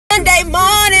Monday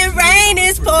morning rain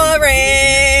is pouring.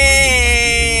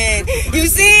 You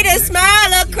see the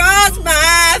smile across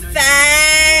my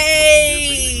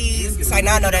face. It's like,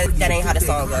 now I know that ain't how the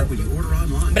song goes.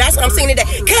 But that's what I'm singing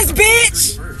today. Cause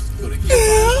bitch,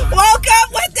 woke up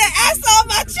with the S on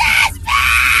my chest.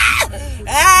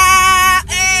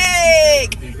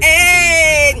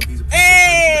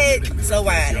 So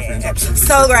grinding.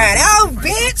 So grinding. Oh,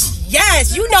 bitch.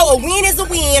 Yes, you know a win is a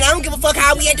win. I don't give a fuck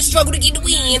how we had to struggle to get the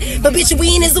win. But bitch, a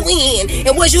win is a win.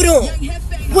 And what you doing?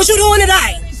 What you doing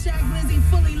tonight?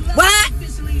 What?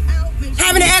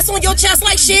 Having an ass on your chest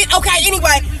like shit? Okay,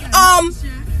 anyway.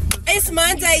 It's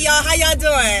Monday, y'all. How y'all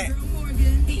doing?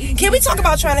 Can we talk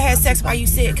about trying to have sex while you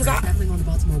sick? Because I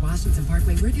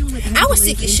was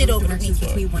sick as shit over the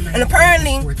weekend. And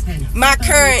apparently, my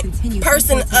current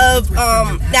person of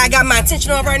that I got my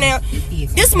attention on right now,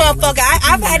 this motherfucker,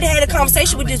 I've had to have a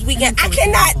conversation with this weekend. I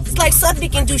cannot, like, suck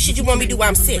dick and do shit you want me to do while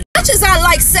I'm sick. Much as I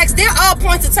like sex, there are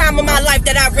points in time in my life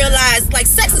that I realized, like,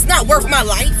 sex is not worth my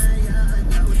life.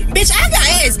 Bitch, I got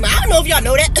asthma. I don't know if y'all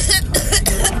know that.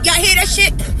 Y'all hear that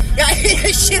shit? Y'all hear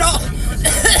that shit all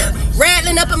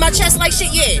rattling up in my chest like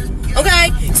shit? Yeah.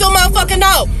 Okay? So, motherfucker,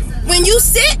 no. When you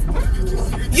sick,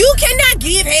 you cannot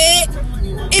give head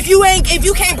if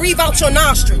you can't breathe out your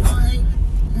nostrils.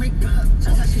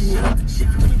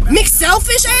 Mixed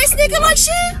selfish ass nigga like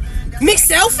shit? Mixed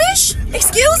selfish?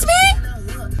 Excuse me?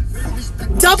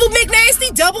 Double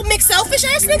McNasty, double mixed selfish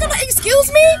ass nigga like,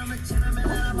 excuse me?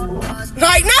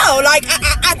 Like, no, like,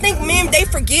 I think men, they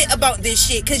forget about this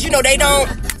shit, because, you know, they don't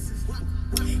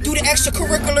do the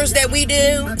extracurriculars that we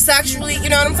do sexually, you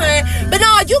know what I'm saying? But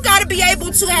no, you gotta be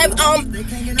able to have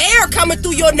air coming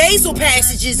through your nasal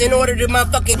passages in order to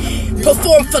motherfucking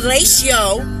perform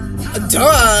fellatio.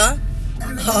 Duh.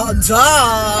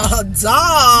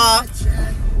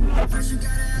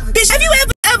 Bitch, have you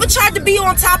ever tried to be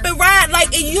on top and ride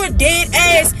like and you're dead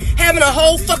ass having a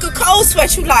whole fucking cold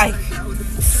sweat? You like,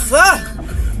 fuck.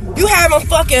 You having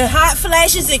fucking hot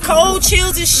flashes and cold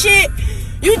chills and shit.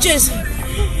 You just,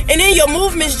 and then your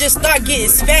movements just start getting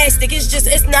spastic.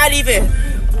 It's not even,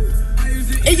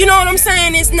 you know what I'm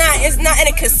saying? It's not in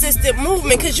a consistent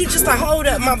movement, because you just like, hold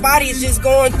up, my body is just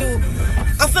going through,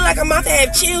 I feel like I'm about to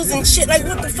have chills and shit. Like,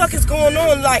 what the fuck is going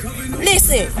on? Like,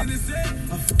 listen,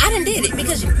 I done did it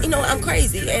because, you know, I'm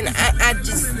crazy and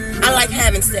I like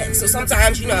having sex. So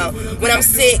sometimes, you know, when I'm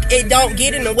sick, it don't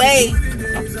get in the way.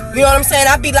 You know what I'm saying?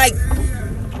 I be like,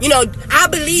 you know, I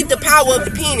believe the power of the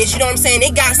penis. You know what I'm saying?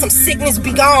 It got some sickness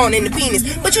be gone in the penis.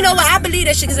 But you know what? I believe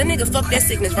that shit, because a nigga fuck that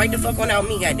sickness right the fuck on out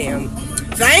me, goddamn.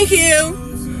 Thank you.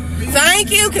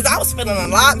 Thank you, because I was feeling a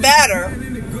lot better.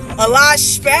 A lot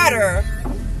spatter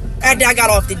after I got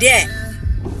off the deck.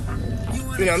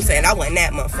 You know what I'm saying? I wasn't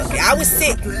that motherfucker. I was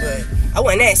sick, but I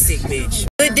wasn't that sick, bitch.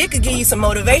 Good dick could give you some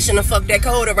motivation to fuck that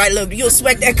cold, right? Look, you'll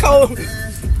sweat that cold.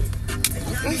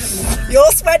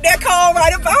 You'll sweat that cold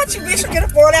right about you, bitch. You get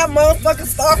up on that motherfucker,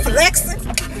 start flexing.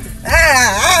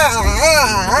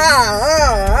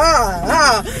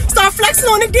 Start flexing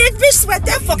on the dick, bitch. Sweat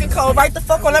that fucking cold right the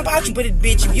fuck on about you. But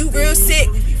bitch, if you real sick,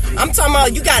 I'm talking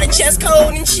about you got a chest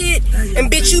cold and shit, and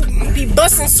bitch, you be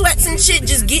busting sweats and shit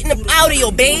just getting up out of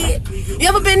your bed. You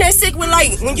ever been that sick with,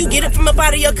 like, when you get up from up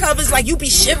out of your covers, like you be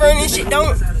shivering and shit?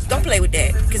 Don't play with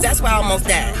that, because that's why I almost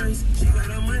died.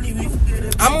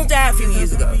 I almost died a few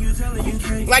years ago.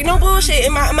 Like, no bullshit.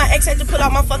 And my ex had to put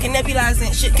out my fucking nebulizer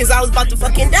and shit because I was about to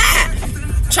fucking die.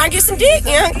 Trying to get some dick,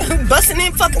 you know? Busting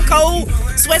in fucking cold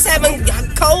sweats, having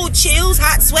cold chills,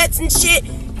 hot sweats and shit.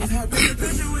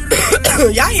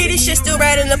 Y'all hear this shit still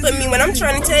rattling up at me when I'm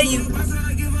trying to tell you.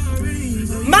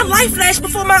 My life flashed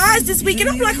before my eyes this week, and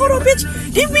I'm like, hold on, bitch.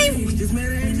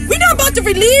 We not about to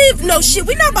relive no shit.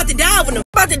 We not about to die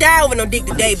over no dick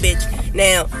today, bitch.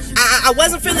 Now, I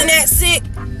wasn't feeling that sick,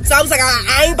 so I was like,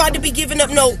 I ain't about to be giving up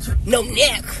no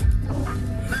neck.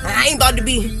 I ain't about to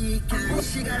be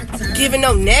giving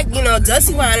no neck, you know,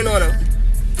 dusty whining on them.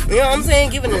 You know what I'm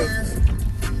saying? Giving them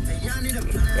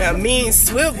a mean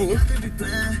swivel.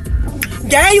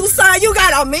 Daniel, son, you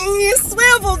got a mean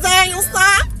swivel, Daniel,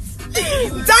 son.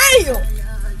 Daniel,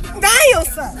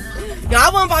 son. No, I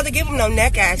wasn't about to give him no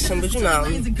neck action, but you know.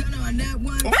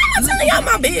 Why am I telling y'all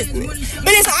my business? But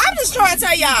listen, I'm just trying to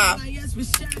tell y'all,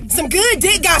 some good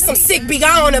dick got some sick be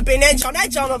gone up in that joint. That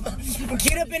joint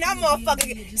get up in that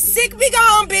motherfucker. Sick be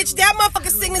gone, bitch. That motherfucker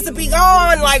sickness will be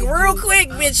gone, like, real quick,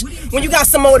 bitch, when you got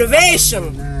some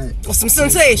motivation or some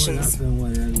sensations.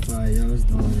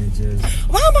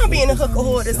 Why am I being a hooker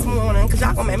whore this morning? Because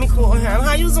y'all gonna make me call him.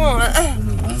 How you doing?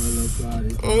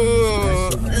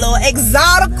 Little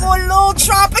exotical, little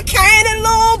Tropicana,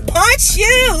 little punch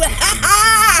you.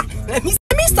 Let me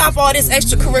stop all this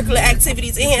extracurricular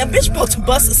activities in here. Bitch supposed to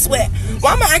bust a sweat.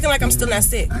 Why am I acting like I'm still not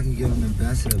sick?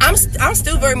 I'm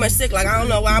still very much sick. Like, I don't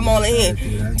know why I'm all in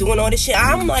here doing all this shit.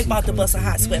 I'm like about to bust a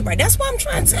hot sweat, right? That's why I'm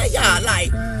trying to tell y'all,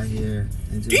 like,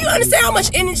 do you understand how much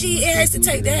energy it has to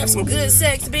take to have some good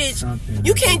sex, bitch?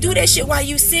 You can't do that shit while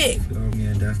you sick.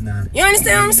 You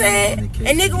understand what I'm saying?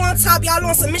 And nigga on top, y'all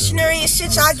on some missionary and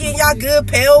shit. Y'all getting y'all good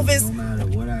pelvis.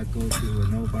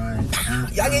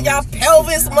 Y'all getting y'all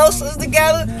pelvis muscles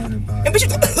together. And bitch,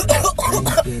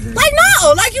 like,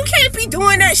 no, like, you can't be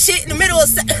doing that shit in the middle of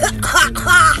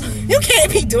you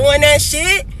can't be doing that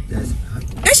shit.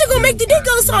 That shit gonna make the dick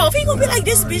go soft. He gonna be like,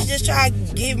 this bitch just try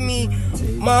to give me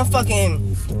motherfucking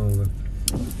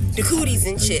the cooties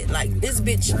and shit. Like, this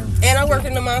bitch. And I work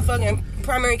in the motherfucking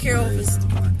primary care office.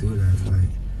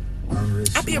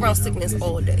 I be around sickness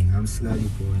all day.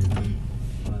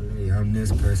 I'm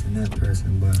this person, that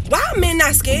person, but why are men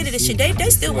not scared of this shit? They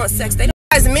still want sex. They don't.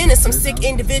 As men and some sick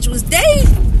individuals, they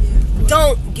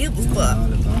don't give a fuck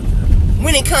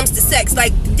when it comes to sex.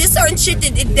 Like, there's certain shit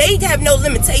that they have no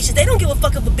limitations. They don't give a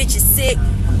fuck if a bitch is sick.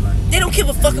 They don't give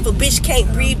a fuck if a bitch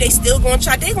can't breathe. They still gonna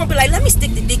try. They gonna be like, let me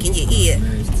stick the dick in your ear.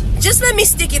 Just let me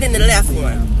stick it in the left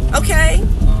one, okay?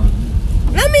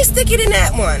 Let me stick it in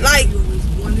that one. Like,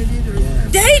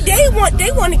 they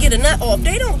want to get a nut off.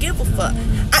 They don't give a fuck.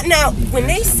 Now, when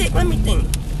they sick, let me think.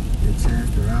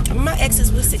 When my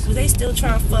exes were sick, was they still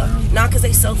trying to fuck? Nah, cause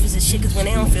they selfish as shit. Cause when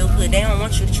they don't feel good, they don't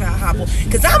want you to try to hobble.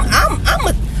 Cause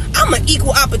I'm an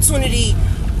equal opportunity.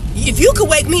 If you could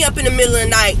wake me up in the middle of the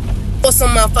night for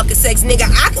some motherfucking sex, nigga,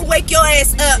 I can wake your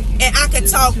ass up and I can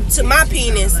talk to my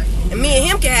penis, and me and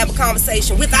him can have a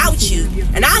conversation without you,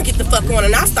 and I'll get the fuck on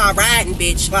and I'll start riding,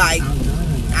 bitch. Like,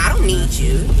 I don't need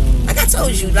you. Like I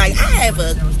told you, like, I have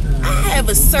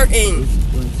a certain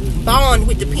bond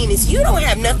with the penis. You don't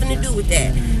have nothing to do with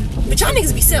that. But y'all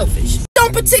niggas be selfish.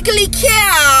 Don't particularly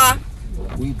care,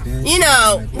 you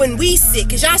know, when we sick,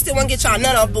 cause y'all still want to get y'all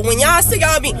nut off. But when y'all sick,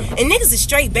 y'all be, and niggas is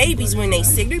straight babies when they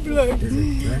sick. They be like,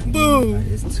 boo,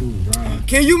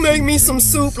 can you make me some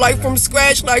soup like from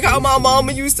scratch, like how my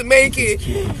mama used to make it,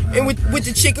 and with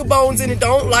the chicken bones in it?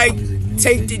 Don't like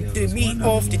take the meat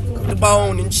off the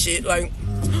bone and shit. Like,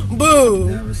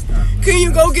 boo, can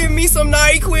you go get me some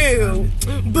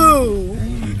NyQuil? Boo,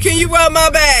 can you rub my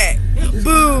back?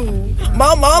 Boo,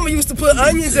 my mama used to put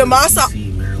onions in my sauce.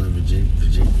 Maryland,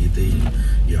 Virginia,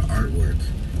 your artwork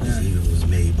was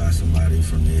made by somebody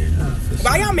from there.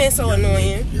 Why y'all men so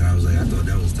annoying? Yeah, I was like, I thought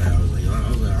that was tight. I was like,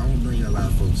 I don't think a lot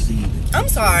of folks see it. I'm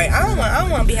sorry, I don't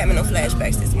want to be having no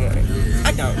flashbacks this morning.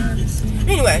 I don't.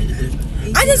 Anyway,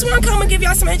 I just want to come and give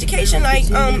y'all some education. Like,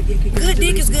 good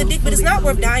dick is good dick, but it's not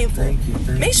worth dying for.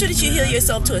 Make sure that you heal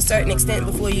yourself to a certain extent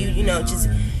before you know, just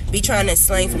be trying to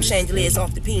sling from chandeliers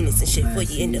off the penis and shit before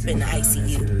you end up in the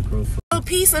ICU. So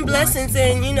peace and blessings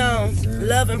and, you know,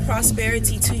 love and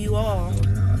prosperity to you all.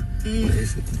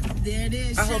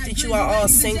 I hope that you are all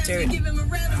centered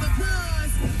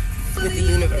with the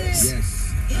universe.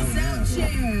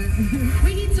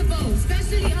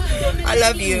 I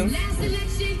love you.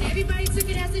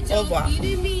 Au revoir.